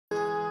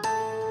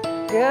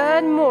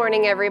Good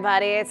morning,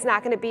 everybody. It's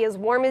not going to be as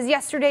warm as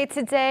yesterday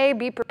today.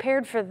 Be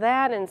prepared for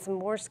that and some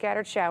more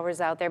scattered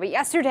showers out there. But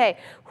yesterday,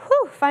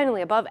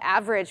 finally above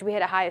average. We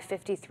hit a high of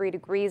 53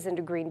 degrees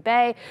into Green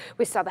Bay.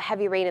 We saw the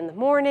heavy rain in the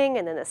morning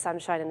and then the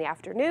sunshine in the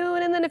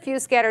afternoon and then a few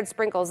scattered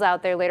sprinkles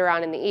out there later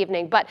on in the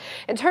evening. But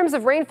in terms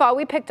of rainfall,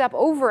 we picked up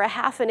over a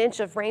half an inch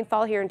of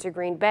rainfall here into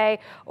Green Bay,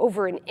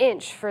 over an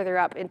inch further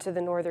up into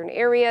the northern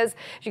areas.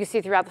 As you can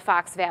see throughout the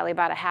Fox Valley,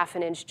 about a half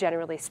an inch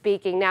generally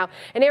speaking. Now,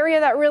 an area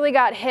that really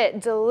got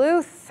hit,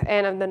 Duluth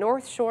and on the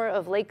north shore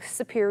of Lake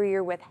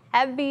Superior with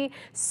heavy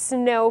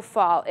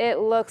snowfall. It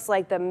looks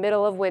like the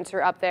middle of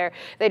winter up there.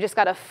 They just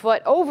got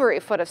over a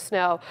foot of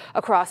snow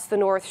across the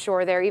north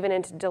shore there, even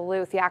into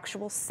Duluth, the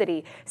actual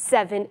city,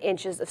 7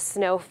 inches of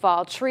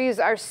snowfall. Trees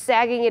are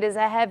sagging. It is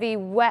a heavy,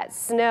 wet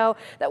snow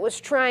that was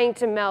trying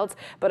to melt,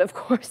 but of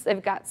course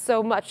they've got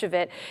so much of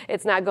it.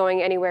 It's not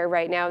going anywhere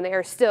right now, and they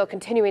are still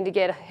continuing to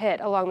get hit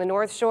along the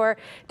north shore,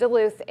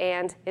 Duluth,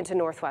 and into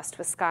northwest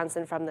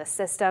Wisconsin from this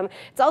system.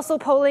 It's also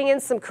pulling in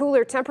some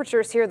cooler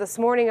temperatures here this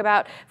morning,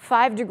 about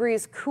 5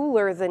 degrees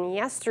cooler than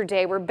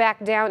yesterday. We're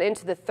back down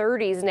into the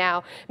 30s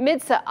now,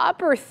 mid to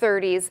upper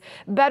 30s,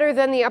 better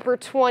than the upper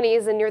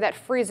 20s and near that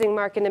freezing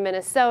mark into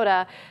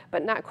Minnesota,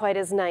 but not quite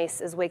as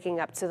nice as waking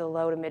up to the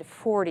low to mid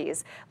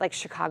 40s like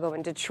Chicago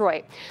and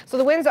Detroit. So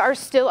the winds are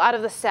still out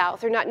of the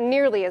south. They're not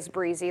nearly as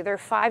breezy. They're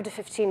 5 to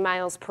 15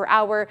 miles per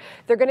hour.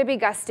 They're going to be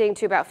gusting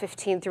to about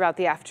 15 throughout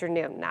the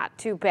afternoon. Not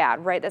too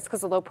bad, right? That's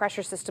because the low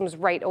pressure system's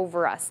right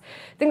over us.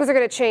 Things are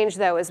going to change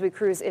though as we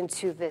cruise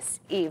into this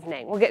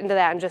evening. We'll get into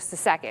that in just a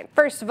second.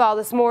 First of all,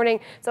 this morning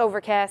it's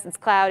overcast, it's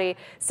cloudy,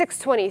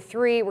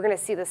 6:23. We're going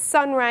to see the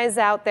sunrise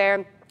out there,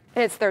 and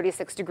it's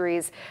 36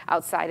 degrees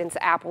outside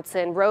into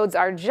Appleton. Roads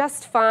are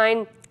just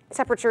fine.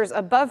 Temperatures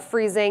above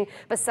freezing.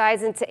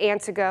 Besides into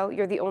Antigo,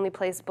 you're the only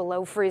place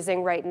below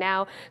freezing right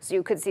now, so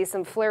you could see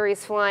some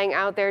flurries flying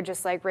out there,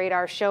 just like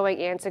radar showing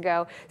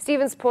Antigo,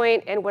 Stevens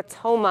Point, and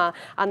Watoma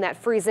on that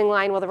freezing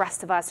line, while the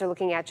rest of us are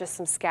looking at just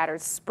some scattered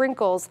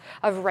sprinkles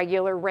of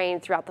regular rain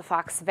throughout the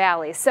Fox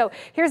Valley. So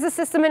here's the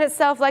system in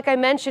itself. Like I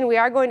mentioned, we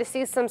are going to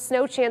see some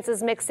snow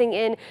chances mixing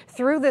in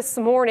through this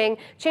morning.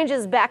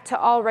 Changes back to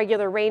all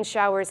regular rain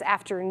showers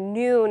after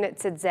noon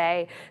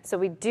today, so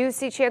we do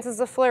see chances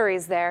of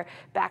flurries there.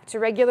 Back to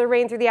regular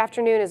rain through the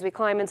afternoon as we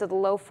climb into the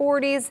low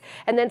 40s.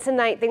 And then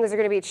tonight, things are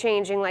going to be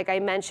changing. Like I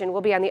mentioned,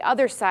 we'll be on the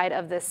other side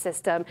of this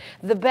system,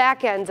 the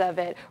back end of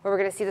it, where we're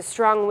going to see the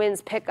strong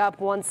winds pick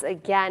up once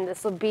again.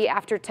 This will be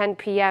after 10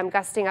 p.m.,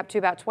 gusting up to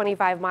about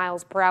 25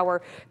 miles per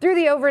hour through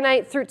the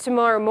overnight through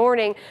tomorrow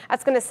morning.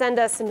 That's going to send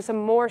us some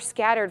more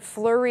scattered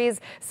flurries,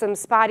 some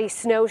spotty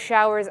snow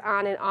showers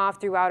on and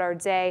off throughout our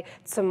day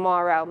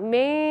tomorrow.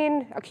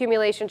 Main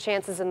accumulation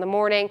chances in the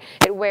morning.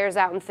 It wears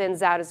out and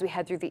thins out as we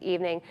head through the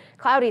evening.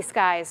 Cloudy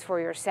skies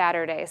for your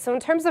Saturday. So in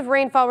terms of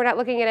rainfall, we're not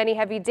looking at any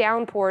heavy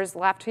downpours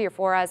left here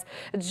for us,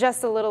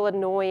 just a little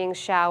annoying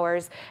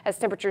showers as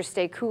temperatures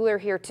stay cooler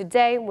here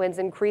today. Winds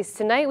increase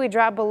tonight. We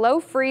drop below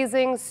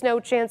freezing.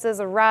 Snow chances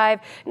arrive.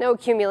 No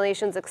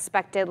accumulations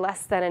expected,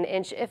 less than an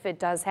inch if it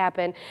does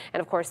happen. And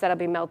of course, that'll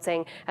be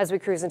melting as we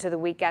cruise into the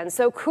weekend.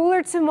 So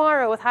cooler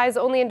tomorrow with highs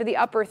only into the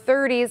upper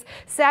 30s.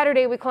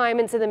 Saturday, we climb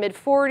into the mid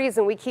 40s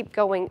and we keep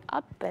going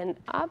up and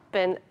up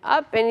and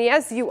up. And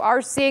yes, you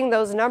are seeing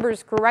those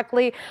numbers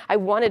correctly. I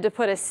wanted to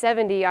put a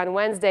 70 on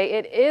Wednesday.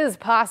 It is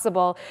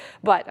possible,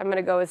 but I'm going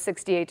to go with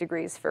 68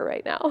 degrees for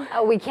right now.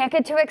 Oh, we can't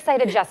get too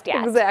excited just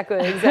yet.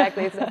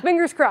 Exactly. So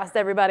fingers crossed,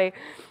 everybody.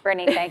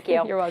 Brittney, thank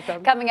you. You're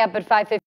welcome. Coming up at 5:50.